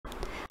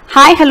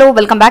Hi, hello,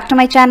 welcome back to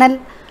my channel.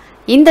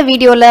 In the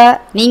video la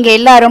நீங்க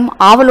எல்லாரும்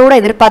ஆவலோட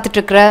எதிர்பார்த்துட்டு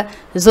இருக்கிற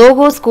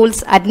Zoho Schools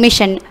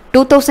Admission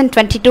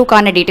 2022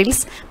 கான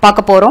டீடைல்ஸ்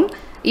பார்க்க போறோம்.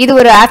 இது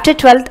ஒரு after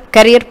 12th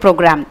career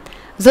program.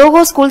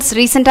 Zoho Schools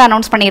recently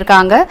announce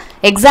பண்ணிருக்காங்க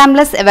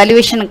Examless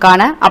evaluation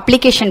கான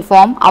application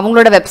form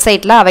அவங்களோட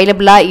வெப்சைட்ல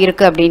அவேலபிளா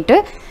இருக்கு அப்படினு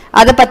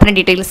அத பத்தின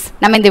டீடைல்ஸ்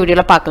நம்ம இந்த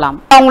வீடியோல பார்க்கலாம்.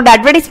 அவங்களோட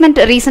அட்வர்டைஸ்மென்ட்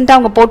ரீசன்ட்டா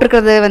அவங்க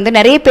போட்டுக்கிறது வந்து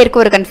நிறைய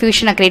பேருக்கு ஒரு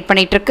கன்ஃபியூஷனை கிரியேட்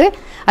பண்ணிட்டு இருக்கு.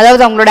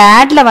 அதாவது அவங்களோட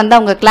ஆட்ல வந்து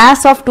அவங்க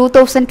கிளாஸ் ஆஃப்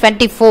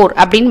 2024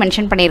 அப்படின்னு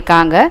மென்ஷன்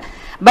பண்ணிருக்காங்க.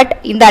 பட்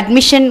இந்த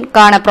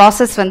அட்மிஷனுக்கான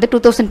ப்ராசஸ் வந்து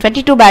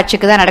 2022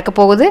 பேட்சுக்கு தான் நடக்க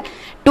போகுது.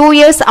 2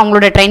 இயர்ஸ்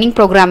அவங்களோட ட்ரைனிங்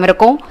ப்ரோக்ராம்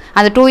இருக்கும்.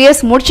 அந்த 2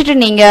 இயர்ஸ் முடிச்சுட்டு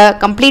நீங்க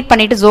கம்ப்ளீட்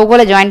பண்ணிட்டு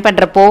ஜோகோல ஜாயின்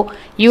பண்றப்போ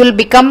you will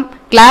become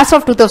class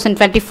of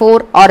 2024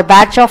 R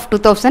batch of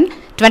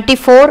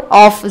 2024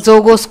 of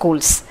Zoho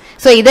Schools.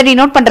 So இதை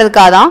டினோட்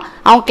பண்ணுறதுக்காக தான்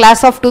அவங்க கிளாஸ்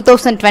ஆஃப்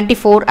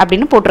 2024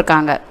 அப்படின்னு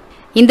போட்டிருக்காங்க.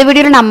 இந்த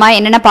வீடியோவில் நம்ம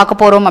என்னென்ன பார்க்க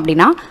போகிறோம்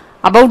அப்படின்னா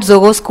அபவுட்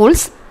Zoho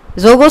Schools.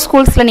 Zoho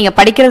Schooல்ஸில் நீங்கள்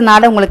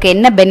படிக்கிறதுனால உங்களுக்கு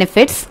என்ன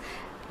பெனிஃபிட்ஸ்,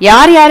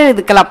 யார் யார்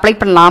இதுக்கெல்லாம் அப்ளை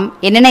பண்ணலாம்,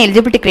 என்னென்ன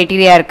எலிஜிபிலிட்டி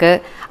க்ரைட்டீரியா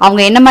இருக்குது,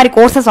 அவங்க என்ன மாதிரி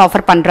கோர்சஸ்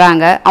ஆஃபர்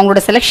பண்ணுறாங்க,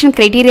 அவங்களோட செலெக்ஷன்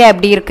க்ரைட்டீரியா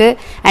எப்படி இருக்குது,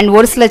 அண்ட்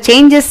ஒரு சில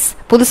சேஞ்சஸ்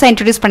புதுசாக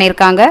இன்ட்ரடியூஸ்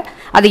பண்ணியிருக்காங்க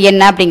அது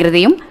என்ன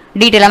அப்படிங்கிறதையும்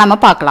டீட்டெயிலாக நம்ம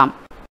பார்க்கலாம்.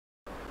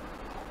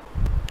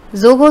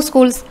 Zoho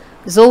Schools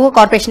Zoho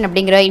Corporation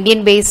அப்படிங்கிற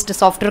இந்தியன் பேஸ்டு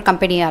சாஃப்ட்வேர்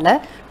கம்பெனியால்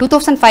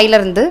 2005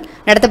 இருந்து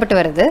நடத்தப்பட்டு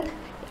வருது.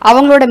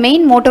 அவங்களோட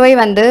மெயின் மோட்டிவே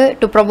வந்து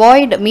to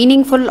provide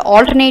meaningful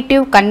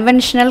alternative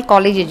conventional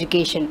college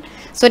education.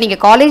 So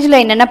நீங்கள்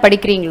காலேஜில் என்னென்ன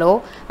படிக்கிறீங்களோ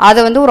அதை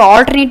வந்து ஒரு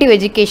ஆல்டர்னேட்டிவ்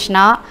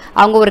எஜுகேஷனாக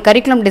அவங்க ஒரு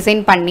கரிக்குலம்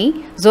டிசைன் பண்ணி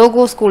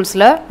Zoho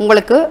Schooல்ஸில்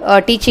உங்களுக்கு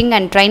டீச்சிங்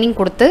அண்ட் ட்ரைனிங்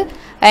கொடுத்து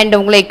அண்ட்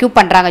உங்களை எக்யூப்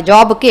பண்ணுறாங்க,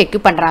 ஜாபுக்கு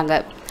எக்யூப்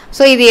பண்ணுறாங்க.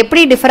 ஸோ இது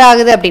எப்படி டிஃபர்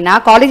ஆகுது அப்படின்னா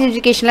காலேஜ்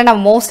எஜுகேஷனில்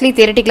நம்ம மோஸ்ட்லி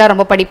தியரிட்டிக்கலாக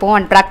ரொம்ப படிப்போம்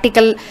அண்ட்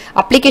ப்ராக்டிக்கல்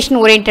அப்ளிகேஷன்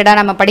ஓரியன்டாக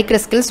நம்ம படிக்கிற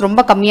ஸ்கில்ஸ்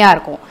ரொம்ப கம்மியாக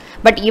இருக்கும்.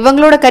 பட்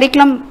இவங்களோட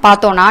கரிக்குலம்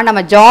பார்த்தோன்னா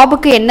நம்ம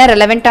ஜாபுக்கு என்ன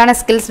ரெலவெண்ட்டான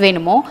ஸ்கில்ஸ்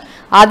வேணுமோ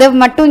அதை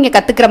மட்டும் இங்கே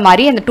கற்றுக்கிற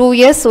மாதிரி அந்த 2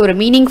 இயர்ஸ் ஒரு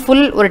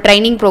மீனிங்ஃபுல் ஒரு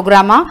ட்ரைனிங்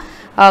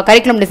ப்ரோக்ராமாக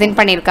கரிக்குலம் டிசைன்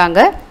பண்ணியிருக்காங்க.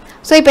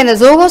 ஸோ இப்போ இந்த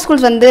Zoho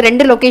Schools வந்து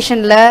 2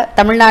 லொக்கேஷனில்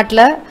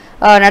தமிழ்நாட்டில்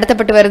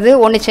நடத்தப்பட்டு வருது.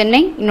 ஒன்று சென்னை,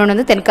 இன்னொன்று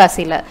வந்து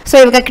தென்காசியில். ஸோ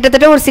இவங்க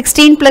கிட்டத்தட்ட ஒரு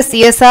 16+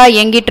 இயர்ஸாக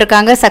இயங்கிட்டு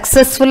இருக்காங்க.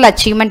 சக்ஸஸ்ஃபுல்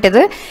அச்சீவ்மெண்ட்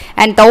இது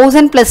அண்ட்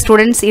 1000+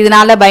 ஸ்டூடெண்ட்ஸ்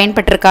இதனால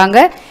பயன்பட்டுருக்காங்க.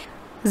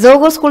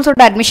 Zoho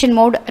Schools-ஓட அட்மிஷன்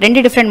மோட்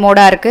 2 டிஃப்ரெண்ட்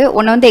மோடாக இருக்குது.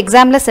 ஒன்று வந்து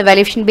எக்ஸாம்லெஸ்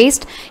எவாலுவேஷன்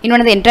பேஸ்ட்,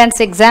 இன்னொன்று வந்து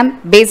entrance exam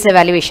paste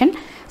evaluation.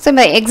 So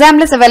இந்த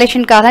எக்ஸாம்லெஸ்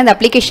எவாலுவேஷனுக்காக தான் இந்த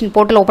அப்ளிகேஷன்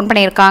போர்ட்டல் ஓப்பன்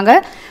பண்ணியிருக்காங்க.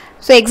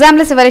 ஸோ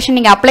எக்ஸாம்லெஸ் எவாலுவேஷன்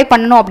நீங்கள் அப்ளை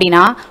பண்ணணும்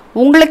அப்படின்னா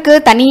உங்களுக்கு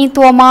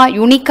தனித்துவமாக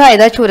யூனிக்காக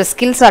ஏதாச்சும் ஒரு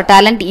ஸ்கில்ஸ் ஆர்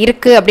டேலண்ட்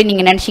இருக்குது அப்படின்னு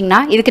நீங்கள் நினச்சிங்கன்னா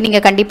இதுக்கு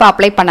நீங்கள் கண்டிப்பாக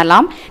அப்ளை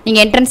பண்ணலாம்.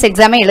 நீங்கள் என்ட்ரன்ஸ்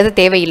எக்ஸாமே எழுத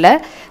தேவையில்லை.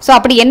 ஸோ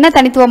அப்படி என்ன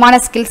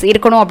தனித்துவமான ஸ்கில்ஸ்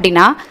இருக்கணும்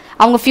அப்படின்னா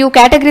அவங்க ஃபியூ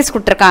கேட்டகரிஸ்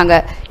கொடுத்துருக்காங்க.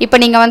 இப்போ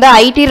நீங்கள் வந்து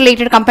ஐடி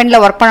ரிலேட்டட்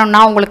கம்பெனியில் ஒர்க்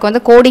பண்ணணும்னா உங்களுக்கு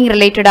வந்து கோடிங்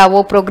ரிலேட்டடாவோ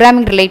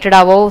ப்ரோக்ராமிங்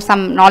ரிலேட்டடாவோ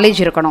சம் நாலேஜ்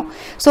இருக்கணும்.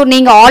 ஸோ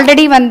நீங்கள்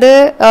ஆல்ரெடி வந்து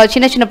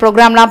சின்ன சின்ன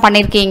ப்ரோக்ராம்லாம்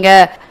பண்ணியிருக்கீங்க,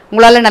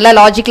 உங்களால் நல்லா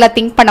லாஜிக்கலாக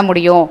திங்க் பண்ண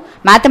முடியும்,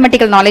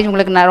 மேத்தமெட்டிக்கல் நாலேஜ்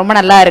உங்களுக்கு ரொம்ப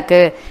நல்லா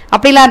இருக்குது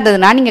அப்படிலாம்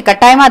இருந்ததுன்னா நீங்கள்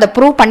கட்டாயமாக அதை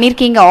ப்ரூவ்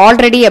பண்ணியிருக்கீங்க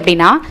ஆல்ரெடி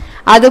அப்படின்னா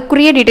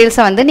அதுக்குரிய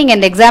டீட்டெயில்ஸை வந்து நீங்கள்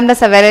இந்த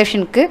எக்ஸாம்லெஸ்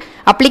எவாலுவேஷனுக்கு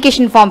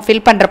அப்ளிகேஷன் ஃபார்ம்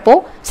ஃபில் பண்ணுறப்போ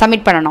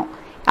சப்மிட் பண்ணணும்.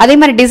 அதே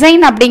மாதிரி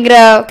டிசைன் அப்படிங்கிற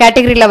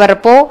கேட்டகரியில்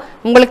வரப்போ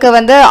உங்களுக்கு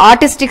வந்து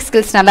ஆர்டிஸ்டிக்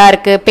ஸ்கில்ஸ் நல்லா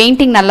இருக்குது,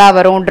 பெயிண்டிங் நல்லா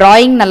வரும்,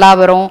 டிராயிங் நல்லா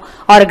வரும்,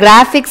 ஆர்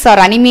கிராஃபிக்ஸ்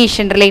ஆர்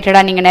அனிமேஷன்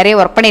ரிலேட்டடாக நீங்கள் நிறைய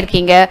ஒர்க்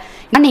பண்ணியிருக்கீங்க,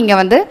 நீங்கள்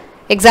வந்து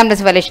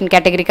எக்ஸாம்லெஸ் எவாலுவேஷன்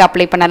கேட்டகரிக்கு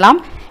அப்ளை பண்ணலாம்.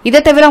 இதை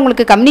தவிர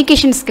உங்களுக்கு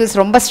கம்யூனிகேஷன் ஸ்கில்ஸ்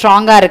ரொம்ப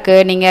ஸ்ட்ராங்காக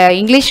இருக்குது, நீங்கள்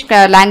இங்கிலீஷ்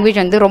லாங்குவேஜ்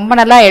வந்து ரொம்ப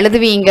நல்லா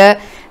எழுதுவீங்க,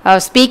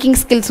 ஸ்பீக்கிங்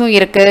ஸ்கில்ஸும்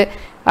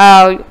இருக்குது,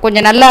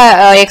 கொஞ்சம் நல்லா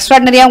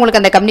எக்ஸ்ட்ராடனரியாக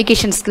உங்களுக்கு அந்த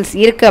கம்யூனிகேஷன் ஸ்கில்ஸ்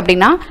இருக்குது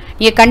அப்படின்னா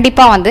நீங்கள்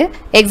கண்டிப்பாக வந்து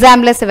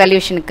எக்ஸாம்லெஸ்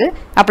எவாலுவேஷனுக்கு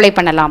அப்ளை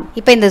பண்ணலாம்.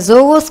 இப்போ இந்த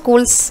Zoho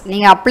Schools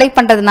நீங்கள் அப்ளை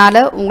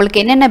பண்ணுறதுனால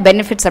உங்களுக்கு என்னென்ன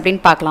பெனிஃபிட்ஸ்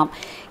அப்படின்னு பார்க்கலாம்.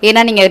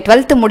 ஏன்னா நீங்கள்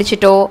 12th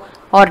முடிச்சிட்டோ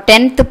ஒரு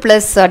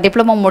 10th+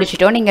 டிப்ளமோ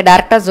முடிச்சிட்டோ நீங்கள்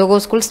டேரெக்டாக Zoho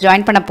Schools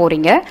ஜாயின் பண்ண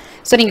போகிறீங்க.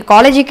 ஸோ நீங்கள்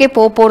காலேஜுக்கே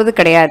போகிறது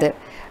கிடையாது.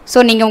 ஸோ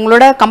நீங்கள்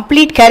உங்களோட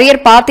கம்ப்ளீட் கரியர்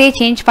பார்த்தே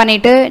சேஞ்ச்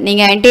பண்ணிவிட்டு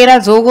நீங்கள் என்டையராக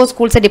Zoho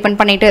Schools-ஐ டிபெண்ட்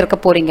பண்ணிட்டு இருக்க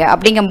போகிறீங்க.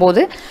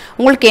 அப்படிங்கும்போது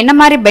உங்களுக்கு என்ன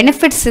மாதிரி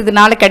பெனிஃபிட்ஸ்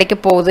இதனால கிடைக்க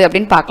போகுது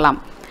அப்படின்னு பார்க்கலாம்.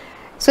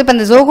 ஸோ இப்போ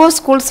இந்த Zoho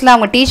Schools-ல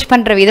அவங்க டீச்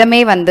பண்ணுற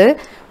விதமே வந்து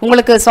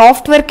உங்களுக்கு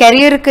சாஃப்ட்வேர்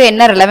கரியருக்கு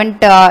என்ன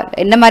ரெலவெண்ட்டாக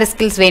என்ன மாதிரி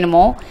ஸ்கில்ஸ்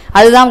வேணுமோ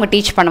அதுதான் அவங்க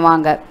டீச்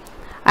பண்ணுவாங்க.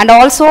 அண்ட்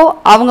ஆல்சோ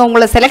அவங்க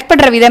உங்களை செலக்ட்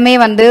பண்ணுற விதமே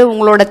வந்து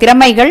உங்களோட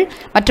திறமைகள்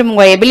மற்றும்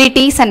உங்கள்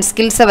எபிலிட்டிஸ் அண்ட்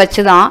ஸ்கில்ஸை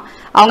வச்சு தான்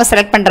அவங்க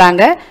செலக்ட்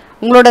பண்ணுறாங்க.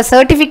 உங்களோட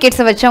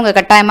சர்டிஃபிகேட்ஸை வச்சு அவங்க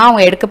கட்டாயமாக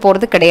அவங்க எடுக்க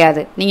போகிறது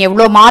கிடையாது. நீங்கள்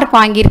எவ்வளோ மார்க்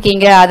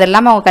வாங்கியிருக்கீங்க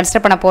அதெல்லாம் அவங்க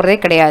கன்சிடர் பண்ண போகிறதே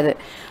கிடையாது.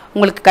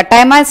 உங்களுக்கு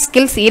கட்டாயமாக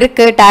ஸ்கில்ஸ்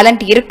இருக்குது,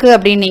 டேலண்ட் இருக்குது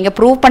அப்படின்னு நீங்கள்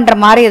ப்ரூவ் பண்ணுற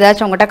மாதிரி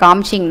ஏதாச்சும் உங்கள்கிட்ட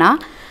காமிச்சிங்கன்னா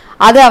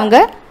அது அவங்க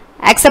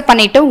அக்செப்ட்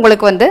பண்ணிவிட்டு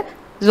உங்களுக்கு வந்து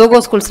Zoho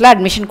Schools-ல்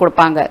அட்மிஷன்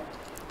கொடுப்பாங்க.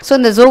 ஸோ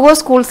இந்த Zoho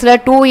Schools-ல்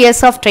 2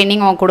 இயர்ஸ் ஆஃப்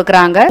ட்ரைனிங் அவங்க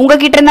கொடுக்குறாங்க.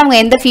 உங்ககிட்ட இருந்து அவங்க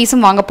எந்த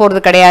ஃபீஸும் வாங்க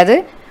போகிறது கிடையாது.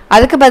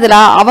 அதுக்கு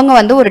பதிலாக அவங்க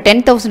வந்து ஒரு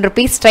 10,000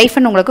 rupees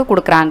ஸ்டைஃபன் உங்களுக்கு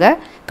கொடுக்குறாங்க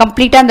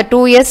கம்ப்ளீட்டாக அந்த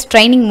 2 இயர்ஸ்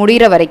ட்ரைனிங்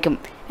முடிகிற வரைக்கும்.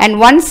 அண்ட்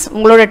ஒன்ஸ்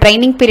உங்களோட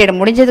ட்ரைனிங் பீரியட்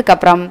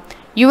முடிஞ்சதுக்கப்புறம்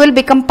you will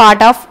become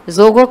part of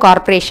Zoho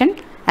Corporation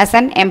as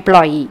an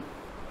employee.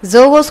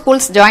 Zoho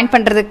schools join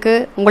பண்ணுறதுக்கு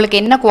உங்களுக்கு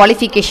என்ன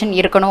குவாலிஃபிகேஷன்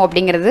இருக்கணும்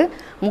அப்படிங்கிறது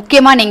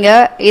முக்கியமாக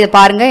நீங்கள் இதை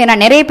பாருங்கள். ஏன்னா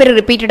நிறைய பேர்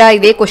ரிப்பீட்டடாக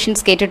இதே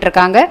கொஷின்ஸ்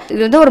கேட்டுட்ருக்காங்க.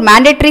 இது வந்து ஒரு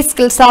மேண்டேட்ரி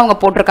ஸ்கில்ஸாக அவங்க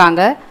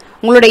போட்டிருக்காங்க.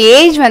 உங்களோட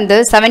ஏஜ் வந்து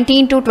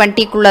 17 to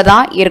 20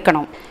 தான்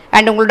இருக்கணும்.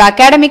 அண்ட் உங்களோட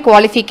அகாடமிக்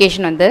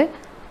குவாலிஃபிகேஷன் வந்து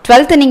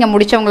 12th நீங்கள்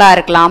முடித்தவங்களா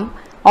இருக்கலாம்,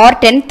 ஆர்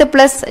 10th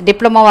 +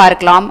 டிப்ளமோவாக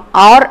இருக்கலாம்,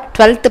 ஆர்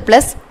 12th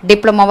 +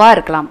 டிப்ளமோவாக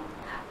இருக்கலாம்.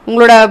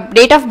 உங்களோட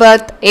date of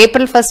birth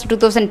April 1st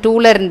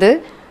 2002 இருந்து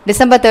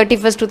December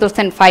 31st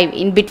 2005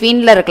 இன்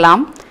பிட்வீனில்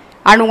இருக்கலாம்.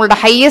 அண்ட் உங்களோட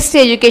ஹையஸ்ட்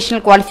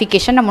எஜுகேஷனல்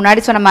குவாலிஃபிகேஷன் நான்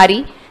முன்னாடி சொன்ன மாதிரி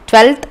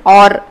 12th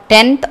R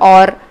 10th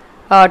R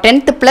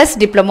 10th +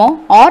 diploma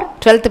R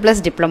 12th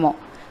 + diploma.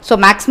 So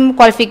maximum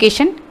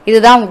qualification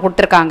இதுதான் அவங்க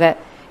கொடுத்துருக்காங்க.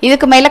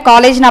 இதுக்கு மேலே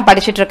காலேஜ் நான்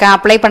படிச்சுட்ருக்கேன்,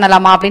 அப்ளை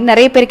பண்ணலாமா அப்படின்னு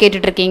நிறைய பேர்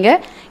கேட்டுட்ருக்கீங்க.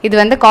 இது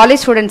வந்து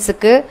காலேஜ்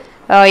ஸ்டூடெண்ட்ஸுக்கு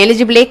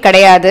எலிஜிபிளே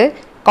கிடையாது.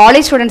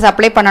 காலேஜ் ஸ்டூடெண்ட்ஸ்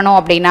அப்ளை பண்ணணும்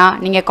அப்படின்னா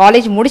நீங்கள்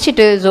காலேஜ்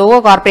முடிச்சுட்டு Zoho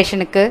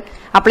கார்பரேஷனுக்கு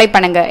அப்ளை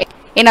பண்ணுங்கள்.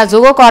 ஏன்னா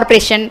Zoho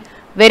கார்பரேஷன்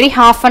வெரி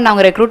ஆஃபன்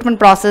அவங்க ரெக்ரூட்மெண்ட்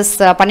ப்ராசஸ்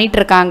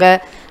பண்ணிகிட்ருக்காங்க.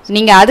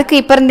 நீங்கள் அதுக்கு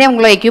இப்போ இருந்தே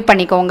உங்களை எக்யூப்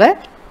பண்ணிக்கோங்க.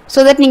 ஸோ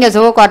தட் நீங்கள்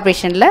Zoho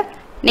கார்பரேஷனில்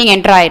நீங்கள்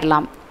என்ட்ரு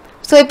ஆகிடலாம்.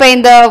 ஸோ இப்போ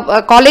இந்த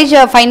college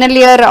final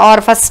year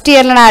R first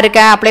இயரில் நான்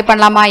இருக்கேன், அப்ளை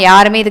பண்ணலாமா?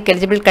 யாருமே இதுக்கு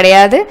எலிஜிபிள்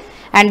கிடையாது.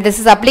 And this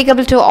is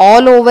applicable to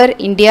all over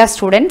India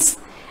students.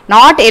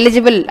 Not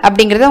eligible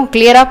அப்படிங்கிறத அவங்க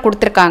கிளியராக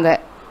கொடுத்துருக்காங்க.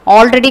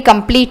 Already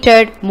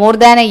completed more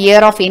than a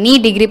year of any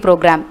degree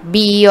program,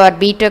 BE R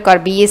BTech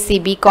R BSc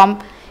BCom,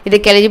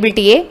 இதுக்கு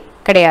எலிஜிபிலிட்டியே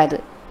கிடையாது.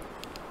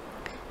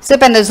 ஸோ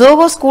இப்போ இந்த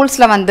Zoho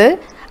ஸ்கூல்ஸில் வந்து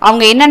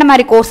அவங்க என்னென்ன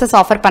மாதிரி கோர்சஸ்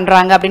ஆஃபர்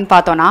பண்ணுறாங்க அப்படின்னு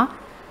பார்த்தோன்னா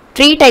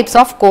 3 types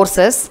of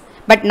courses,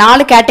 but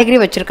 4 category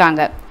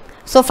வச்சுருக்காங்க.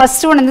 ஸோ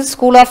ஃபஸ்ட் ஒன் வந்து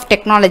school of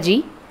technology,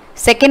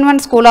 second one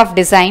school of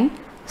design,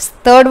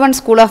 third one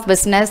school of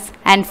business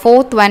and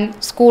fourth one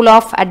school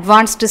of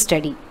advanced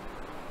study.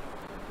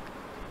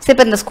 So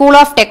இப்போ இந்த school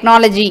of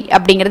technology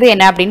அப்படிங்கிறது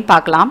என்ன அப்படின்னு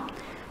பார்க்கலாம்.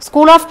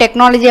 School of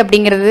technology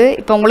அப்படிங்கிறது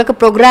இப்போ உங்களுக்கு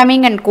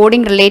ப்ரோக்ராமிங் அண்ட்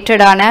கோடிங்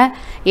ரிலேட்டடான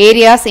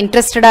ஏரியாஸ்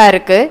இன்ட்ரெஸ்டடாக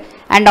இருக்குது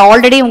அண்ட்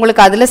ஆல்ரெடி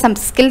உங்களுக்கு அதில் சம்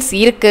ஸ்கில்ஸ்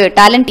இருக்குது,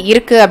 டேலண்ட்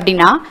இருக்குது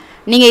அப்படின்னா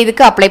நீங்கள்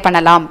இதுக்கு அப்ளை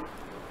பண்ணலாம்.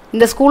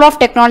 இந்த ஸ்கூல் ஆஃப்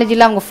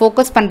டெக்னாலஜியில் அவங்க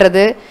ஃபோக்கஸ்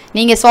பண்ணுறது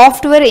நீங்கள்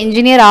சாஃப்ட்வேர்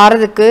இன்ஜினியர்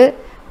ஆகிறதுக்கு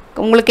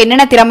உங்களுக்கு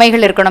என்னென்ன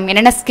திறமைகள் இருக்கணும்,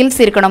 என்னென்ன ஸ்கில்ஸ்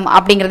இருக்கணும்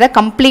அப்படிங்கிறத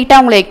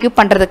கம்ப்ளீட்டாக உங்களை எக்யூப்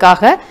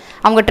பண்ணுறதுக்காக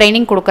அவங்க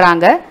ட்ரைனிங்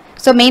கொடுக்குறாங்க.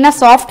 ஸோ மெயினாக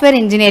software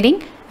engineering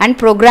and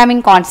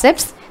programming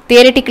concepts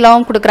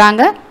தியரிட்டிக்கலாகவும்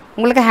கொடுக்குறாங்க,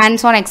 உங்களுக்கு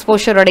ஹேண்ட்ஸ் ஆன்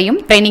எக்ஸ்போஷரோடையும்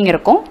ட்ரைனிங்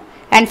இருக்கும்.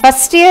 And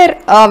first year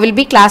will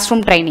be class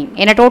room training.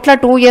 ஏன்னா டோட்டலாக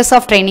 2 years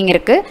ஆஃப் ட்ரைனிங்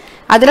இருக்குது.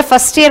 அதில்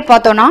ஃபஸ்ட் இயர்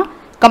பார்த்தோன்னா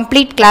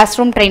கம்ப்ளீட் கிளாஸ்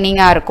ரூம்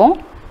ட்ரைனிங்காக இருக்கும்.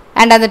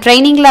 அண்ட் அந்த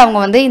ட்ரைனிங்கில் அவங்க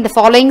வந்து இந்த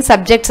ஃபாலோயிங்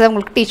சப்ஜெக்ட்ஸை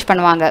உங்களுக்கு டீச்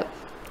பண்ணுவாங்க.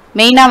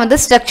 மெயினாக வந்து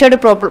structured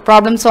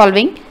problem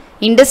solving,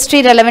 industry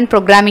relevant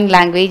programming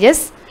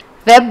languages,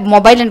 web,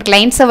 mobile and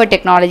client server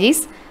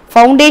technologies,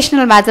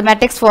 foundational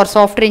mathematics for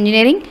software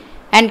engineering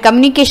and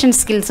communication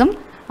ஸ்கில்ஸும்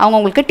அவங்க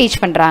உங்களுக்கு டீச்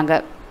பண்ணுறாங்க.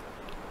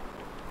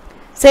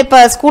 ஸோ இப்போ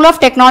ஸ்கூல் ஆஃப்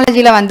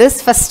டெக்னாலஜியில் வந்து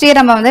ஃபஸ்ட் இயர்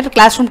நம்ம வந்து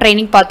கிளாஸ் ரூம்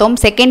ட்ரைனிங் பார்த்தோம்.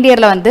 செகண்ட்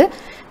இயரில் வந்து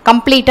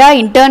கம்ப்ளீட்டாக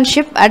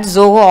internship at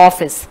Zoho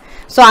office.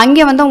 So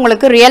அங்கே வந்து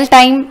உங்களுக்கு ரியல்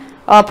டைம்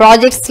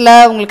ப்ராஜெக்ட்ஸில்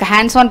உங்களுக்கு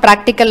hands on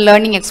practical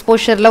learning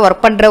எக்ஸ்போஷரில்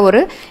work பண்ணுற ஒரு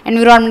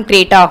என்விரான்மெண்ட்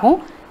க்ரியேட் ஆகும்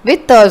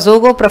வித்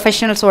Zoho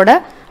ப்ரொஃபஷனல்ஸோட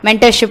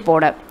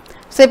மென்டர்ஷிப்போட.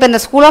 ஸோ இப்போ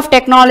இந்த ஸ்கூல் ஆஃப்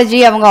டெக்னாலஜி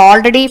அவங்க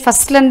ஆல்ரெடி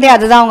ஃபஸ்ட்லேருந்தே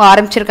அதுதான் அவங்க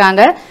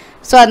ஆரம்பிச்சிருக்காங்க.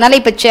 ஸோ அதனால்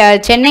இப்போ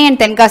சென்னை அண்ட்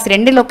தென்காசி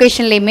 2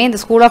 லொக்கேஷன்லேயுமே இந்த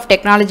ஸ்கூல் ஆஃப்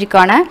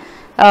டெக்னாலஜிக்கான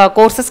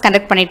கோர்சஸ்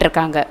கண்டக்ட்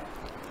பண்ணிகிட்ருக்காங்க.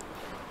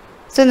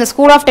 ஸோ இந்த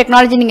ஸ்கூல் ஆஃப்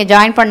டெக்னாலஜி நீங்கள்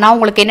ஜாயின் பண்ணால்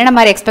உங்களுக்கு என்னென்ன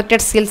மாதிரி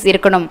எக்ஸ்பெக்டட் ஸ்கில்ஸ்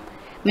இருக்கணும்?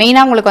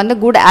 மெயினாக உங்களுக்கு வந்து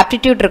குட்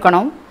ஆப்டிடியூட்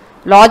இருக்கணும்,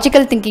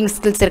 லாஜிக்கல் திங்கிங்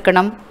ஸ்கில்ஸ்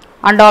இருக்கணும்,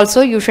 and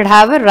also you should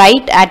have a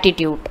right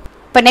attitude.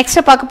 இப்போ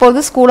நெக்ஸ்ட்டு பார்க்க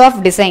போகிறது school of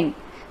design.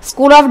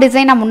 School of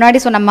design நான் முன்னாடி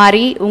சொன்ன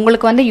மாதிரி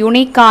உங்களுக்கு வந்து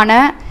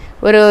யூனிக்கான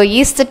ஒரு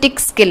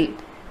ஈஸ்தட்டிக் ஸ்கில்,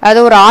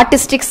 அதாவது ஒரு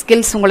ஆர்டிஸ்டிக்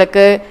ஸ்கில்ஸ்,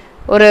 உங்களுக்கு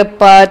ஒரு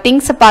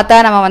திங்ஸை பார்த்தா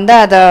நம்ம வந்து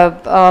அதை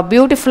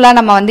பியூட்டிஃபுல்லாக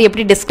நம்ம வந்து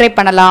எப்படி டிஸ்கிரைப்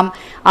பண்ணலாம்,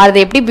 அதை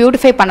எப்படி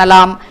பியூட்டிஃபை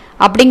பண்ணலாம்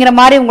அப்படிங்கிற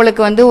மாதிரி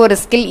உங்களுக்கு வந்து ஒரு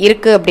ஸ்கில்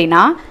இருக்குது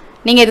அப்படின்னா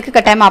நீங்கள் இதுக்கு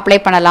கட்டாயமாக அப்ளை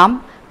பண்ணலாம்.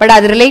 பட்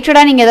அது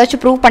ரிலேட்டடாக நீங்கள்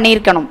ஏதாச்சும் ப்ரூவ்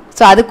பண்ணியிருக்கணும்.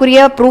 ஸோ அதுக்குரிய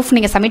ப்ரூஃப்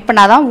நீங்கள் சப்மிட்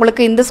பண்ணால் தான்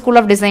உங்களுக்கு இந்த ஸ்கூல்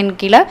ஆஃப் டிசைன்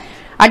கீழே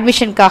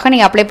அட்மிஷனுக்காக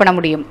நீங்கள் அப்ளை பண்ண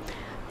முடியும்.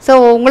 ஸோ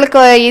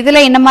உங்களுக்கு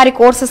இதில் என்ன மாதிரி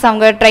கோர்சஸ்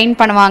அவங்க ட்ரெயின்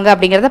பண்ணுவாங்க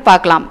அப்படிங்கிறத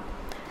பார்க்கலாம்.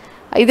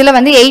 இதில்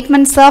வந்து 8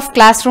 months of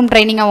class room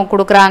training அவங்க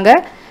கொடுக்குறாங்க.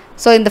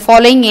 ஸோ இந்த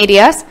following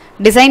areas: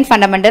 design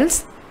fundamentals,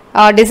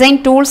 design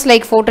tools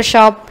like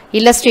Photoshop,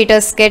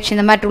 illustrator, sketch,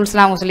 இந்த மாதிரி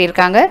டூல்ஸ்லாம் அவங்க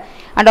சொல்லியிருக்காங்க.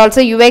 And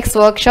also UX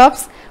work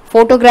shops,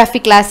 photography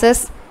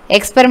classes,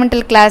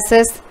 experimental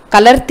classes,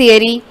 colour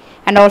theory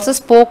and also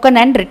spoken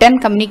and return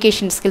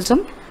communication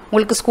ஸ்கில்ஸும்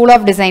உங்களுக்கு school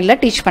of டிசைனில்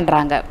teach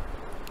பண்ணுறாங்க.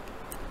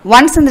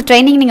 Once இந்த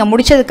training நீங்கள்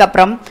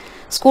முடித்ததுக்கப்புறம்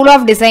ஸ்கூல்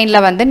ஆஃப்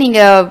டிசைனில் வந்து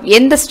நீங்கள்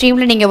எந்த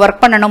ஸ்ட்ரீமில் நீங்கள்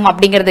ஒர்க் பண்ணணும்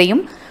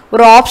அப்படிங்கிறதையும்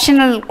ஒரு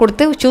ஆப்ஷனல்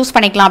கொடுத்து சூஸ்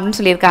பண்ணிக்கலாம் அப்படின்னு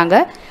சொல்லியிருக்காங்க.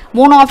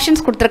 3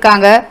 ஆப்ஷன்ஸ்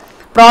கொடுத்துருக்காங்க: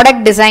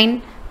 product design,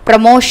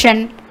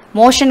 promotion,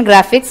 motion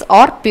graphics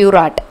R pure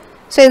art.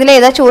 So இதில்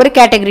ஏதாச்சும் ஒரு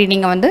கேட்டகரி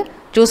நீங்கள் வந்து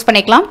சூஸ்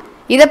பண்ணிக்கலாம்.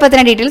 இதை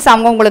பற்றின டீட்டெயில்ஸ்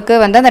அவங்க உங்களுக்கு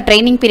வந்து அந்த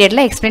ட்ரைனிங்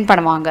பீரியடில் எக்ஸ்பிளைன்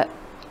பண்ணுவாங்க.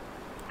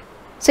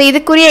 ஸோ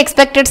இதுக்குரிய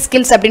எக்ஸ்பெக்டட்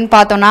ஸ்கில்ஸ் அப்படின்னு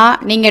பார்த்தோன்னா,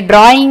 நீங்கள்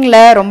ட்ராயிங்கில்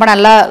ரொம்ப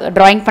நல்லா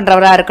ட்ராயிங்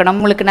பண்ணுறவராக இருக்கணும்,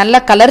 உங்களுக்கு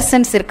நல்ல கலர்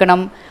சென்ஸ்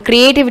இருக்கணும்,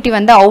 க்ரியேட்டிவிட்டி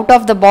வந்து அவுட்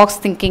ஆஃப் த பாக்ஸ்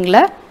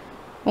திங்கிங்கில்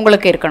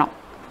உங்களுக்கு இருக்கணும்.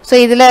 ஸோ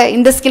இதில்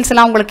இந்த ஸ்கில்ஸ்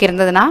எல்லாம் உங்களுக்கு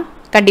இருந்ததுன்னா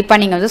கண்டிப்பாக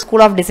நீங்கள் வந்து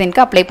ஸ்கூல் ஆஃப்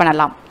டிசைனுக்கு அப்ளை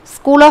பண்ணலாம்.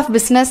 School of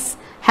business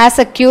has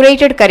a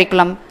curated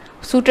curriculum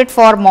suited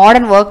for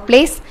modern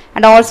workplace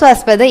and also as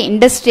per the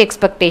industry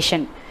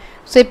expectation.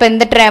 So இப்போ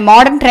இந்த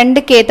மாடர்ன்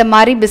ட்ரெண்டுக்கு ஏற்ற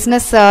மாதிரி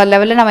பிஸ்னஸ்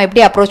லெவலில் நம்ம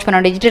எப்படி அப்ரோச்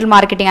பண்ணணும், டிஜிட்டல்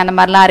மார்க்கெட்டிங் அந்த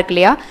மாதிரிலாம் இருக்கு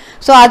இல்லையா.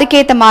 ஸோ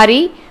அதுக்கேற்ற மாதிரி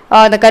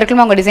அந்த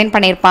கரிக்குலம் அவங்க டிசைன்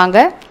பண்ணியிருப்பாங்க.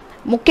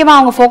 முக்கியமாக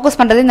அவங்க ஃபோக்கஸ்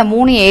பண்ணுறது இந்த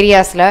 3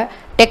 ஏரியாஸில்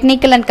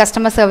technical and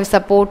customer service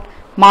support,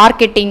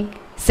 marketing,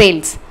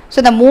 sales. So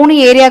இந்த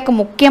 3 ஏரியாவுக்கு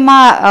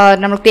முக்கியமாக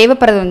நம்மளுக்கு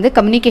தேவைப்படுறது வந்து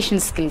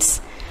கம்யூனிகேஷன் ஸ்கில்ஸ்.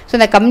 ஸோ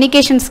இந்த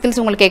கம்யூனிகேஷன் ஸ்கில்ஸ்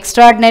உங்களுக்கு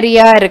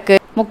எக்ஸ்ட்ராடினரியாக இருக்குது.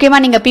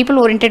 முக்கியமாக நீங்கள் பீப்புள்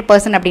ஓரியன்டட்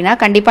பர்சன் அப்படின்னா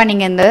கண்டிப்பாக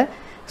நீங்கள் இந்த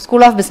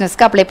ஸ்கூல் ஆஃப்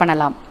பிஸ்னஸ்க்கு அப்ளை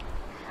பண்ணலாம்.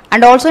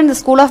 அண்ட் ஆல்சோ இந்த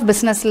ஸ்கூல் ஆஃப்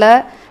பிஸ்னஸில்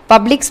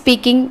public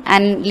speaking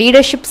and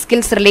leadership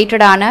skills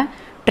ரிலேட்டடான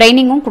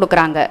ட்ரைனிங்கும்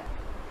கொடுக்குறாங்க.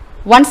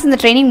 ஒன்ஸ் இந்த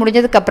ட்ரைனிங்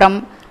முடிஞ்சதுக்கப்புறம்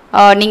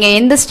நீங்கள்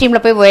எந்த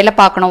ஸ்ட்ரீமில் போய் வேலை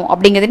பார்க்கணும்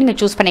அப்படிங்கிறத நீங்கள்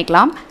சூஸ்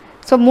பண்ணிக்கலாம்.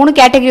 ஸோ 3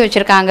 கேட்டகரி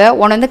வச்சுருக்காங்க.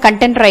 ஒன்று வந்து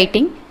கண்டென்ட்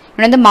ரைட்டிங்,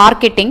 இன்னொன்று வந்து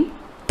மார்க்கெட்டிங்,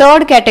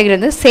 தேர்ட் கேட்டகரி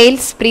வந்து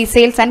sales, pre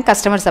sales and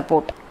customer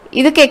support.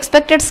 இதுக்கு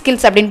எக்ஸ்பெக்டட்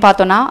ஸ்கில்ஸ் அப்படின்னு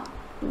பார்த்தோன்னா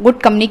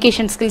good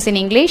communication skills in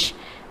English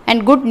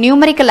and good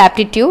numerical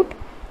aptitude,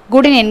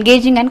 good in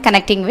engaging and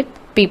connecting with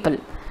people.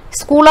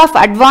 School of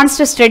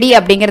advanced study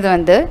அப்படிங்கிறது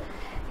வந்து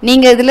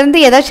நீங்கள் இதுலேருந்து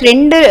ஏதாச்சும்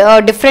 2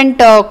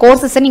 different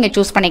கோர்சஸை நீங்கள்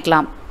சூஸ்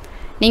பண்ணிக்கலாம்.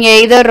 நீங்கள்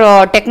இதர்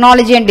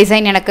டெக்னாலஜி அண்ட்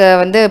டிசைன் எனக்கு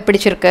வந்து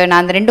பிடிச்சிருக்கு,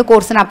 நான் அந்த 2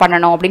 கோர்ஸை நான்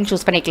பண்ணணும் அப்படின்னு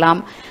சூஸ்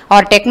பண்ணிக்கலாம்.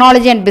 ஆர்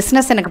டெக்னாலஜி அண்ட்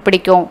பிஸ்னஸ் எனக்கு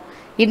பிடிக்கும்,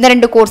 இந்த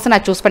 2 கோர்ஸை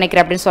நான் சூஸ்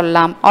பண்ணிக்கிறேன் அப்படின்னு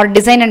சொல்லலாம். ஆர்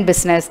டிசைன் அண்ட்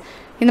பிஸ்னஸ்,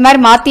 இந்த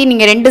மாதிரி மாற்றி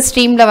நீங்கள் 2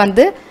 ஸ்ட்ரீமில்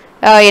வந்து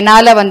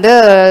என்னால் வந்து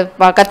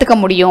கற்றுக்க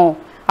முடியும்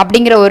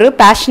அப்படிங்கிற ஒரு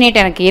பேஷனேட்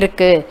எனக்கு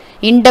இருக்குது,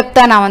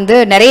 இன்டெப்த்தாக நான் வந்து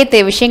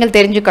நிறைய விஷயங்கள்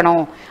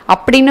தெரிஞ்சுக்கணும்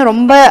அப்படின்னு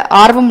ரொம்ப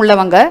ஆர்வம்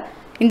உள்ளவங்க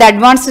இந்த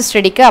அட்வான்ஸ்டு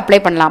ஸ்டடிக்கு அப்ளை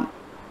பண்ணலாம்.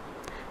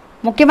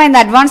 முக்கியமாக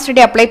இந்த அட்வான்ஸ்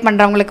ஸ்டடி அப்ளை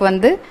பண்ணுறவங்களுக்கு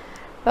வந்து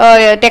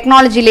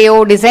டெக்னாலஜிலேயோ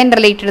டிசைன்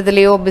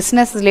ரிலேட்டட்லேயோ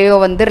பிஸ்னஸ்லேயோ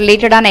வந்து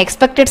ரிலேட்டடான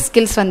எக்ஸ்பெக்டட்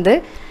ஸ்கில்ஸ் வந்து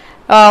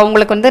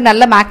உங்களுக்கு வந்து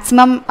நல்ல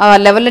மேக்ஸிமம்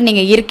லெவலில்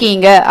நீங்கள்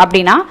இருக்கீங்க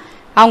அப்படின்னா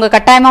அவங்க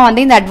கட்டாயமாக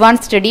வந்து இந்த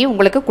அட்வான்ஸ் ஸ்டடி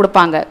உங்களுக்கு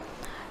கொடுப்பாங்க.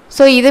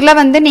 ஸோ இதில்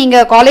வந்து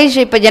நீங்கள் காலேஜ்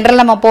இப்போ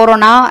ஜென்ரல் நம்ம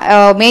போகிறோன்னா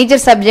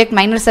மேஜர் சப்ஜெக்ட்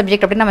மைனர்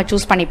சப்ஜெக்ட் அப்படின்னு நம்ம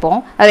சூஸ் பண்ணிப்போம்,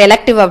 அது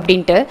எலெக்டிவ்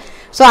அப்படின்ட்டு.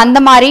 ஸோ அந்த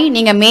மாதிரி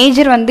நீங்கள்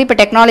மேஜர் வந்து இப்போ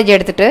டெக்னாலஜி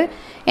எடுத்துகிட்டு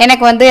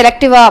எனக்கு வந்து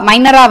எலெக்டிவாக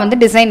மைனராக வந்து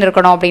டிசைன்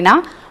இருக்கணும் அப்படின்னா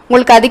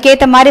உங்களுக்கு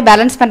அதுக்கேற்ற மாதிரி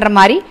பேலன்ஸ் பண்ணுற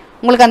மாதிரி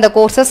உங்களுக்கு அந்த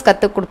கோர்சஸ்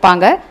கற்றுக்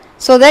கொடுப்பாங்க.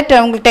 ஸோ தட்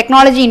உங்களுக்கு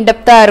டெக்னாலஜி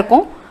இன்டெப்த்தாக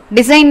இருக்கும்,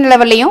 டிசைன்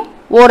லெவல்லையும்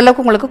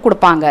ஓரளவுக்கு உங்களுக்கு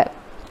கொடுப்பாங்க.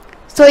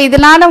 ஸோ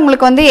இதனால்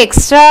உங்களுக்கு வந்து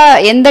எக்ஸ்ட்ரா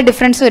எந்த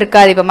டிஃப்ரென்ஸும்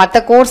இருக்காது. இப்போ மற்ற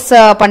கோர்ஸ்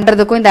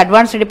பண்ணுறதுக்கும் இந்த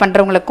அட்வான்ஸ் ஸ்டடி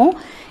பண்ணுறவங்களுக்கும்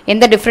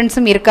எந்த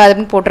டிஃப்ரென்ஸும்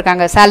இருக்காதுன்னு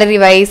போட்டிருக்காங்க. Salary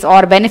wise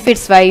R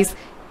benefits wise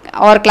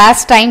R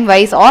class time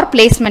wise R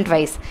placement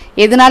wise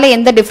எதனால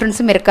எந்த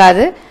டிஃப்ரென்ஸும்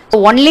இருக்காது.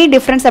 ஒன்லி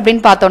டிஃப்ரென்ஸ்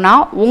அப்படின்னு பார்த்தோன்னா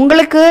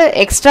உங்களுக்கு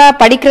எக்ஸ்ட்ரா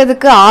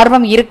படிக்கிறதுக்கு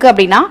ஆர்வம் இருக்குது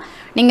அப்படின்னா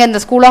நீங்கள் இந்த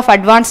ஸ்கூல் ஆஃப்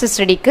அட்வான்ஸ்டு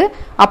ஸ்டடிக்கு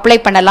அப்ளை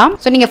பண்ணலாம்.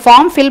 ஸோ நீங்கள்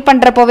ஃபார்ம் ஃபில்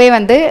பண்ணுறப்போவே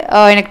வந்து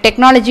எனக்கு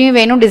டெக்னாலஜியும்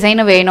வேணும்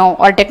டிசைனும் வேணும்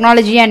ஒரு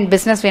டெக்னாலஜி அண்ட்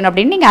பிஸ்னஸ் வேணும்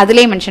அப்படின்னு நீங்கள்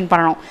அதிலே மென்ஷன்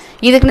பண்ணணும்.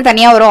 இதுக்குன்னு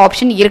தனியாக ஒரு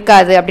ஆப்ஷன்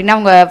இருக்காது அப்படின்னு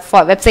அவங்க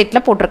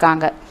வெப்சைட்டில்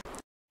போட்டிருக்காங்க.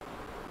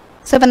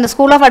 ஸோ இப்போ இந்த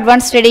school of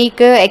advance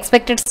ஸ்டடிக்கு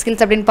expected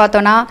skills அப்படின்னு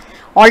பார்த்தோன்னா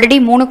ஆல்ரெடி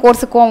 3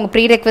 கோர்ஸுக்கும் அவங்க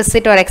ப்ரீ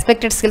ரெக்வெஸ்ட் ஒரு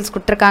எக்ஸ்பெக்டட் ஸ்கில்ஸ்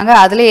கொடுத்துருக்காங்க.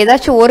 அதில்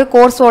ஏதாச்சும் ஒரு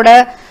கோர்ஸோட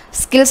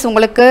ஸ்கில்ஸ்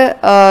உங்களுக்கு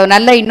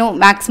நல்ல இன்னும்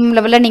மேக்ஸிமம்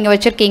லெவலில் நீங்கள்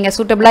வச்சுருக்கீங்க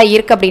சூட்டபிளாக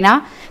இருக்குது அப்படின்னா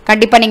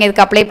கண்டிப்பாக நீங்கள்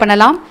இதுக்கு அப்ளை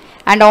பண்ணலாம்.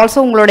 அண்ட் ஆல்சோ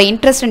உங்களோட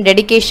interest and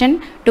dedication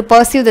to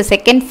pursue the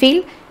second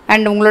field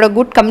and உங்களோட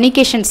குட்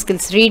கம்யூனிகேஷன்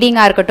ஸ்கில்ஸ்,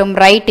 ரீடிங்காக இருக்கட்டும்,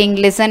 writing,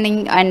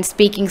 listening and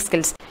speaking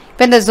skills.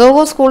 இப்போ இந்த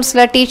ஜோஹோ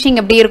ஸ்கூல்ஸில் டீச்சிங்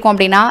எப்படி இருக்கும்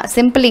அப்படின்னா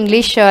சிம்பிள்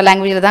இங்கிலீஷ்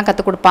லாங்குவேஜில் தான்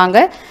கற்றுக் கொடுப்பாங்க.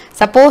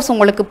 சப்போஸ்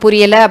உங்களுக்கு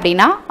புரியலை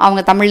அப்படின்னா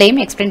அவங்க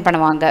தமிழ்லையும் எக்ஸ்பிளைன்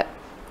பண்ணுவாங்க.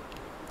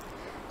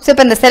 ஸோ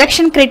இப்போ இந்த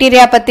செலெக்ஷன்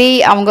க்ரைட்டீரியா பற்றி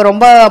அவங்க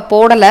ரொம்ப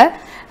போடலை.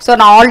 ஸோ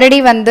நான் ஆல்ரெடி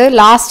வந்து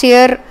லாஸ்ட்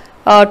இயர்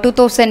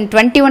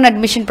 2021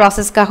 அட்மிஷன்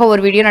ப்ராசஸ்க்காக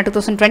ஒரு வீடியோ நான்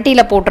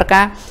 2020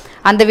 போட்டிருக்கேன்.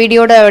 அந்த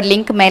வீடியோட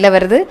லிங்க் மேலே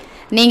வருது,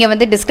 நீங்கள்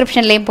வந்து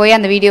டிஸ்கிரிப்ஷன்லேயும் போய்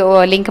அந்த வீடியோ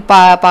லிங்க்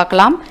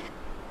பார்க்கலாம்.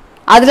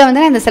 அதில்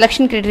வந்து நான் இந்த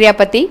செலெக்ஷன் க்ரைட்டீரியா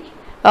பற்றி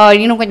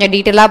இன்னும் கொஞ்சம்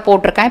டீட்டெயிலாக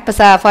போட்டிருக்கேன். இப்போ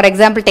ஃபார்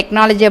எக்ஸாம்பிள்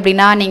டெக்னாலஜி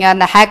அப்படின்னா நீங்கள்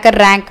அந்த ஹேக்கர்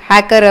ரேங்க்,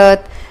 ஹேக்கர்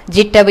எர்த்,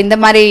 ஜிட்டப் இந்த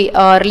மாதிரி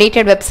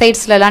ரிலேட்டட்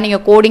வெப்சைட்ஸ்லாம்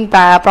நீங்கள் கோடிங்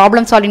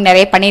ப்ராப்ளம் சால்விங்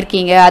நிறைய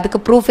பண்ணியிருக்கீங்க, அதுக்கு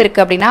ப்ரூஃப்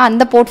இருக்குது அப்படின்னா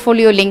அந்த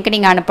போர்ட்ஃபோலியோ லிங்க்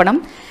நீங்கள்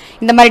அனுப்பணும்.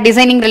 இந்த மாதிரி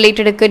டிசைனிங்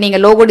ரிலேட்டடுக்கு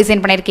நீங்கள் லோகோ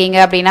டிசைன் பண்ணியிருக்கீங்க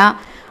அப்படின்னா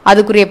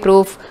அதுக்குரிய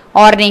ப்ரூஃப்,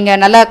 ஆர் நீங்கள்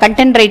நல்லா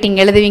கண்டென்ட் ரைட்டிங்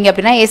எழுதுவீங்க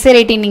அப்படின்னா எஸ்ஏ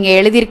ரைட்டிங் நீங்கள்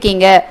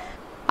எழுதியிருக்கீங்க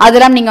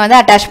அதெல்லாம் நீங்கள் வந்து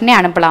அட்டாச் பண்ணி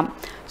அனுப்பலாம்.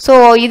 ஸோ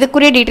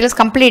இதுக்குரிய டீட்டெயில்ஸ்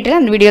கம்ப்ளீட்டாக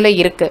அந்த வீடியோவில்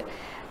இருக்குது.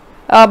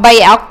 பை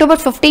October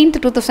 15th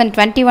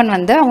 2021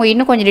 வந்து அவங்க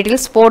இன்னும் கொஞ்சம்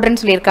டீட்டெயில்ஸ்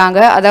போடுறேன்னு சொல்லியிருக்காங்க.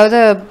 அதாவது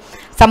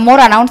some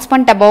more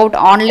announcement about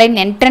online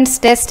entrance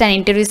test and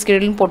interview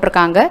ஸ்கெடியூல்னு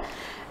போட்டிருக்காங்க.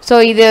 ஸோ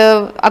இது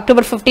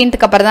October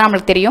 15th அப்புறம் தான்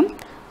நம்மளுக்கு தெரியும்.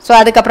 ஸோ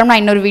அதுக்கப்புறம்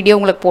நான் இன்னொரு வீடியோ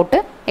உங்களுக்கு போட்டு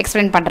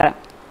எக்ஸ்பிளைன் பண்ணுறேன்.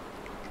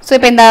 ஸோ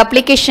இப்போ இந்த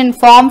அப்ளிகேஷன்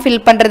ஃபார்ம்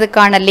ஃபில்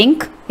பண்ணுறதுக்கான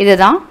லிங்க்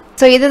இதுதான்.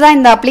 ஸோ இதுதான்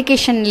இந்த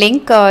அப்ளிகேஷன்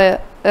லிங்க்,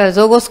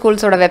 ஜோகோ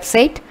ஸ்கூல்ஸோட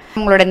வெப்சைட்,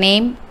 உங்களோட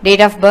name,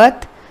 date of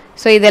birth.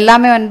 So இது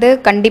எல்லாமே வந்து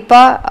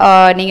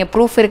கண்டிப்பாக நீங்கள்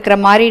ப்ரூஃப் இருக்கிற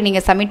மாதிரி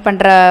நீங்கள் சப்மிட்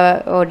பண்ணுற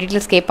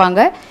டீட்டெயில்ஸ் கேட்பாங்க.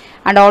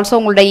 அண்ட் ஆல்சோ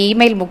உங்களோட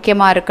இமெயில்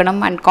முக்கியமாக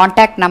இருக்கணும் அண்ட்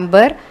காண்டாக்ட்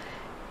நம்பர்.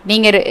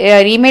 நீங்கள்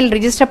இமெயில்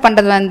ரிஜிஸ்டர்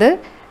பண்ணுறது வந்து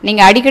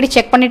நீங்கள் அடிக்கடி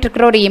செக் பண்ணிட்டு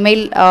இருக்கிற ஒரு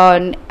இமெயில்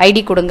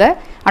ஐடி கொடுங்க.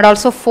 அண்ட்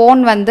ஆல்சோ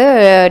ஃபோன் வந்து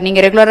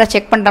நீங்கள் ரெகுலராக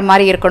செக் பண்ணுற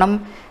மாதிரி இருக்கணும்,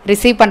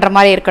 ரிசீவ் பண்ணுற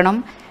மாதிரி இருக்கணும்.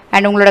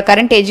 அண்ட் உங்களோட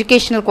கரண்ட்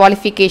எஜுகேஷனல்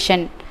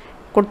குவாலிஃபிகேஷன்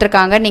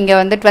கொடுத்துருக்காங்க. நீங்கள்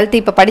வந்து 12th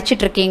இப்போ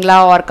படிச்சுட்டு இருக்கீங்களா,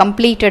 ஆர்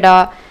கம்ப்ளீட்டடா,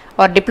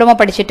 ஆர் டிப்ளமோ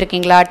படிச்சுட்டு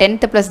இருக்கீங்களா,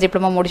 10th +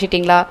 டிப்ளமோ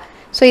முடிச்சிட்டிங்களா.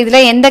 ஸோ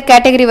இதில் எந்த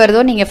கேட்டகரி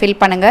வருதோ நீங்கள் ஃபில்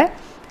பண்ணுங்கள்.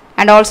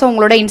 அண்ட் ஆல்சோ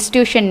உங்களோட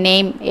இன்ஸ்டிடியூஷன்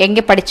நேம்,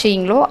 எங்கே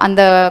படிச்சீங்களோ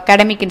அந்த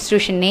அகாடமிக்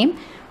இன்ஸ்டிடியூஷன் நேம்,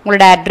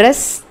 உங்களோட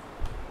அட்ரஸ்,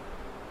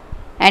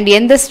 அண்ட்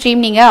எந்த ஸ்ட்ரீம்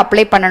நீங்கள்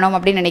அப்ளை பண்ணணும்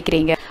அப்படின்னு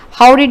நினைக்கிறீங்க.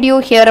 How did you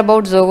here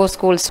about Zoho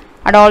schools.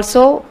 And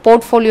also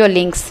portfolio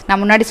links.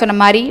 நான் முன்னாடி சொன்ன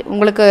மாதிரி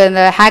உங்களுக்கு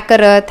இந்த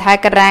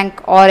ஹேக்கர் ரேங்க்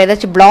ஆர்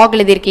ஏதாச்சும் பிளாக்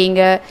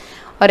எழுதியிருக்கீங்க,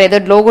 ஒரு ஏதோ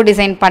லோகோ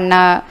டிசைன் பண்ண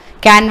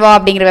கேன்வா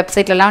அப்படிங்கிற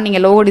வெப்சைட்லலாம்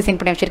நீங்கள் லோகோ டிசைன்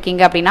பண்ணி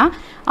வச்சுருக்கீங்க அப்படின்னா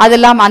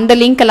அதெல்லாம் அந்த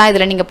லிங்க் எல்லாம்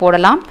இதில் நீங்கள்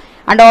போடலாம்.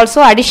 And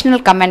also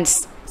additional comments.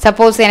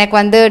 Suppose எனக்கு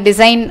வந்து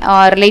டிசைன்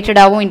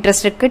ரிலேட்டடாகவும்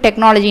இன்ட்ரெஸ்ட் இருக்குது,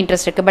 டெக்னாலஜி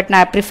இன்ட்ரெஸ்ட் இருக்குது, பட்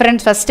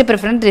நான் ஃபஸ்ட்டு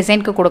ப்ரிஃபரன்ஸ்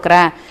டிசைனுக்கு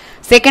கொடுக்குறேன்,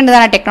 செகண்ட்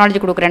தான் நான் டெக்னாலஜி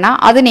கொடுக்குறேன்னா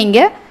அது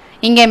நீங்கள்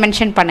இங்கே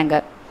மென்ஷன்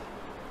பண்ணுங்கள்.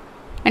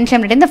 மென்ஷன்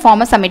பண்ணிட்டு இந்த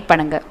ஃபார்மை சப்மிட்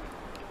பண்ணுங்கள்.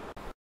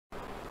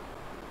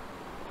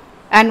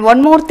 அண்ட் ஒன்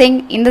மோர் திங்,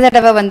 இந்த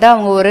தடவை வந்து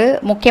அவங்க ஒரு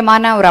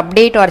முக்கியமான ஒரு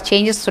அப்டேட் ஆர்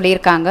சேஞ்சஸ்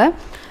சொல்லியிருக்காங்க.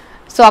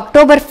 ஸோ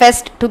அக்டோபர்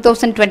ஃபெஸ்ட்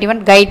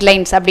 2021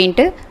 கைட்லைன்ஸ்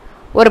அப்படின்ட்டு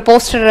ஒரு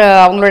போஸ்டர்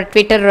அவங்களோட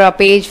ட்விட்டர்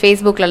பேஜ்,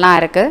 ஃபேஸ்புக்லலாம்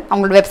இருக்குது,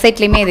 அவங்களோட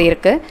வெப்சைட்லேயுமே இது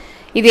இருக்குது.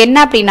 இது என்ன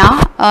அப்படின்னா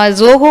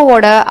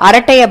ஜோகோவோட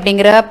அரட்டை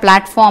அப்படிங்கிற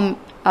பிளாட்ஃபார்ம்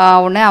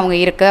ஒன்று அவங்க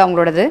இருக்குது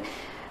அவங்களோடது.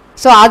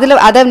 ஸோ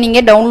அதை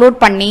நீங்கள் டவுன்லோட்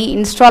பண்ணி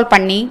இன்ஸ்டால்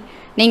பண்ணி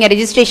நீங்கள்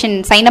ரெஜிஸ்ட்ரேஷன்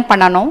சைன்அப்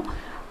பண்ணணும்.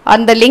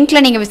 அந்த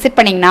லிங்க்கில் நீங்கள் விசிட்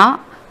பண்ணிங்கன்னா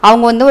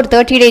அவங்க வந்து ஒரு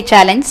 30 day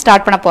சேலஞ்ச்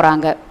ஸ்டார்ட் பண்ண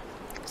போகிறாங்க.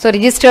 ஸோ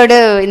ரிஜிஸ்டர்டு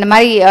இந்த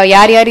மாதிரி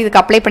யார் யார் இதுக்கு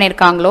அப்ளை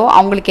பண்ணியிருக்காங்களோ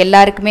அவங்களுக்கு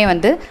எல்லாருக்குமே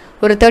வந்து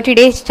ஒரு 30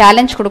 days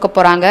சேலஞ்ச் கொடுக்க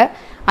போகிறாங்க.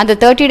 அந்த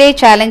 30 day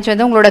சேலஞ்ச்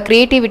வந்து உங்களோட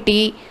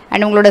க்ரியேட்டிவிட்டி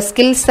அண்ட் உங்களோட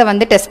ஸ்கில்ஸை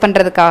வந்து டெஸ்ட்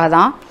பண்ணுறதுக்காக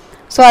தான்.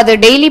 ஸோ அது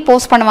டெய்லி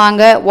போஸ்ட்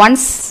பண்ணுவாங்க.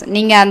 ஒன்ஸ்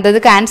நீங்கள் அந்த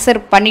இதுக்கு ஆன்சர்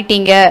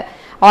பண்ணிட்டீங்க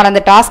ஆர்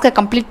அந்த டாஸ்க்கை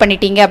கம்ப்ளீட்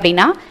பண்ணிட்டீங்க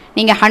அப்படின்னா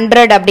நீங்கள்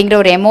 100 அப்படிங்கிற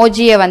ஒரு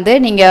எமோஜியை வந்து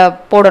நீங்கள்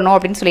போடணும்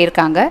அப்படின்னு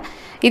சொல்லியிருக்காங்க.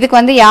 இதுக்கு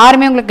வந்து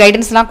யாருமே உங்களுக்கு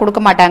கைடன்ஸ்லாம் கொடுக்க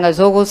மாட்டாங்க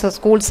ஜோகோ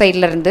ஸ்கூல்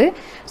சைட்லேருந்து.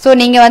 ஸோ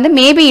நீங்கள் வந்து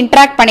மேபி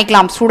இன்ட்ராக்ட்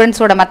பண்ணிக்கலாம்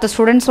மற்ற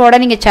ஸ்டூடெண்ட்ஸோட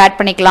நீங்கள் சேட்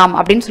பண்ணிக்கலாம்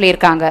அப்படின்னு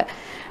சொல்லியிருக்காங்க.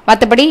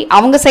 மற்றபடி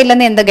அவங்க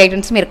சைட்லேருந்து எந்த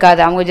கைடன்ஸும் இருக்காது.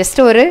 அவங்க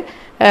ஜஸ்ட் ஒரு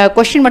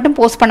கொஷின் மட்டும்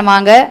போஸ்ட்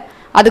பண்ணுவாங்க.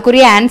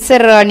 அதுக்குரிய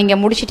ஆன்சர் நீங்கள்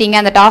முடிச்சிட்டீங்க,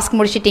 அந்த டாஸ்க்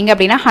முடிச்சிட்டீங்க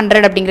அப்படின்னா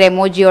 100 அப்படிங்கிற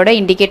எமோஜியோட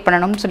இண்டிகேட்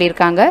பண்ணணும்னு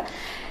சொல்லியிருக்காங்க.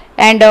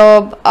 அண்ட்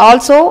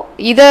ஆல்சோ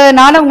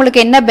இதனால்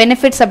உங்களுக்கு என்ன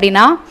பெனிஃபிட்ஸ்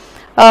அப்படின்னா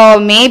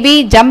மேபி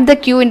ஜம்ப் த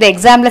கியூ இந்த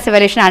எக்ஸாம்லெஸ்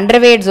evolution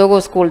underway at Joko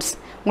schools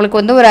உங்களுக்கு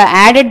வந்து ஒரு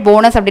ஆடட்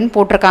போனஸ் அப்படின்னு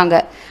போட்டிருக்காங்க.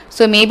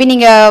 ஸோ மேபி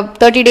நீங்கள்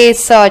 30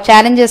 days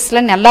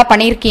சேலஞ்சஸில் நல்லா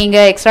பண்ணியிருக்கீங்க,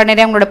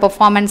 எக்ஸ்ட்ராடனரியாக உங்களோட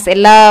பெர்ஃபார்மன்ஸ்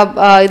எல்லா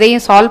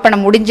இதையும் சால்வ் பண்ண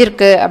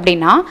முடிஞ்சிருக்கு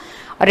அப்படின்னா,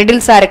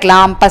 ரிடில்ஸாக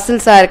இருக்கலாம்,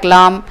 பசில்ஸாக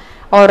இருக்கலாம்,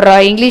 ஒரு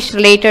இங்கிலீஷ்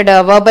ரிலேட்டட்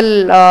வேர்பல்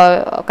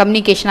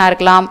கம்யூனிகேஷனாக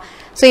இருக்கலாம்.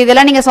 ஸோ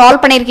இதெல்லாம் நீங்கள்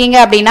சால்வ் பண்ணியிருக்கீங்க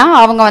அப்படின்னா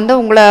அவங்க வந்து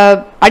உங்களை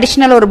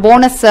அடிஷ்னல் ஒரு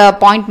போனஸ்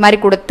பாயிண்ட் மாதிரி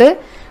கொடுத்து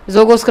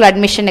ஜோகோ ஸ்கூல்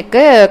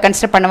அட்மிஷனுக்கு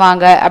கன்சிடர்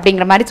பண்ணுவாங்க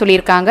அப்படிங்கிற மாதிரி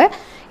சொல்லியிருக்காங்க.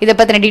 இதை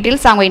பற்றின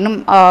டீட்டெயில்ஸ் அவங்க இன்னும்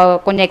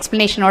கொஞ்சம்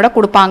எக்ஸ்ப்ளனேஷனோட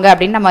கொடுப்பாங்க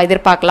அப்படின்னு நம்ம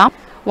எதிர்பார்க்கலாம்.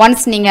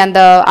 ஒன்ஸ் நீங்கள் அந்த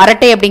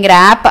அரட்டை அப்படிங்கிற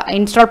ஆப்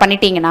இன்ஸ்டால்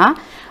பண்ணிட்டீங்கன்னா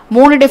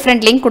 3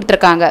 டிஃப்ரெண்ட் லிங்க்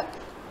கொடுத்துருக்காங்க.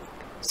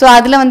 ஸோ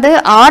அதில் வந்து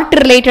ஆர்ட்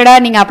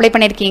ரிலேட்டடாக நீங்கள் அப்ளை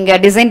பண்ணியிருக்கீங்க,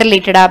 டிசைன்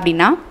ரிலேட்டடாக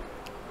அப்படின்னா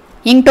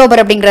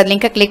இங்க்டோபர் அப்படிங்கிற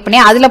லிங்கை கிளிக் பண்ணி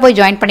அதில் போய்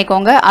ஜாயின்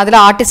பண்ணிக்கோங்க.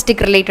 அதில்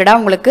ஆர்டிஸ்டிக் ரிலேட்டடாக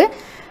உங்களுக்கு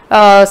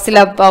சில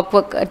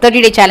 30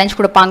 day சேலஞ்ச்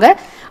கொடுப்பாங்க.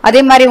 அதே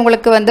மாதிரி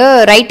உங்களுக்கு வந்து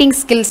ரைட்டிங்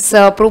ஸ்கில்ஸ்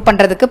ப்ரூவ்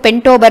பண்ணுறதுக்கு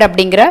பென்டோபர்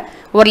அப்படிங்கிற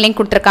ஒரு லிங்க்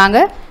கொடுத்துருக்காங்க.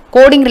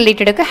 கோடிங்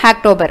ரிலேட்டடுக்கு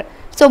ஹேக்டோபர்.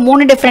 So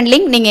 3 different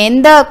link. நீங்கள்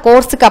எந்த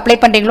கோர்ஸுக்கு அப்ளை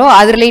பண்ணுறீங்களோ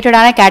அது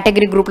ரிலேட்டடான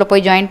கேட்டகரி குரூப்பில்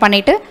போய் ஜாயின்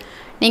பண்ணிவிட்டு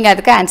நீங்கள்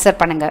அதுக்கு ஆன்சர்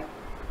பண்ணுங்கள்.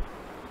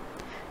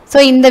 ஸோ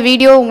இந்த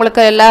வீடியோ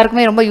உங்களுக்கு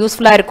எல்லாருக்குமே ரொம்ப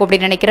யூஸ்ஃபுல்லாக இருக்கும்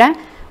அப்படின்னு நினைக்கிறேன்.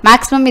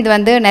 மேக்ஸிமம் இது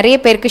வந்து நிறைய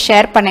பேருக்கு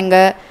ஷேர்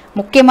பண்ணுங்கள்.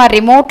 முக்கியமாக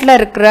ரிமோட்டில்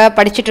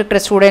படிச்சுட்டு இருக்கிற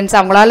ஸ்டூடெண்ட்ஸ்,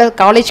 அவங்களால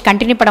காலேஜ்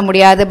கண்டினியூ பண்ண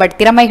முடியாது, பட்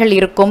திறமைகள்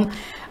இருக்கும்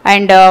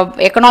அண்ட்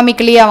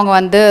எக்கனாமிக்கலி அவங்க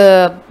வந்து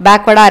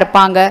பேக்வர்டாக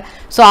இருப்பாங்க.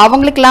 ஸோ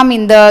அவங்களுக்கெல்லாம்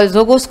இந்த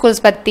ஜோகோ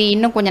ஸ்கூல்ஸ் பற்றி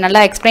இன்னும் கொஞ்சம்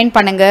நல்லா எக்ஸ்பிளைன்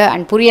பண்ணுங்கள்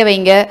அண்ட் புரிய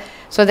வைங்க.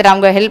 ஸோ தட்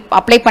அவங்க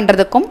அப்ளை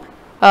பண்ணுறதுக்கும்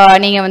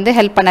நீங்கள் வந்து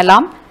ஹெல்ப்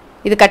பண்ணலாம்.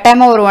 இது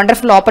கட்டாயமாக ஒரு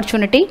wonderful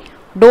opportunity.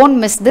 Don't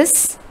miss this.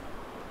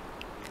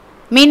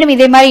 மீண்டும்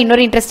இதே மாதிரி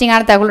இன்னொரு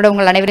இன்ட்ரெஸ்டிங்கான தகவலோட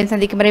உங்கள் அனைவரையும்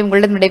சந்திக்கும் வரை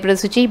உங்களிடம்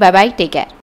விடைபெறுவது Suchi. By by, take care.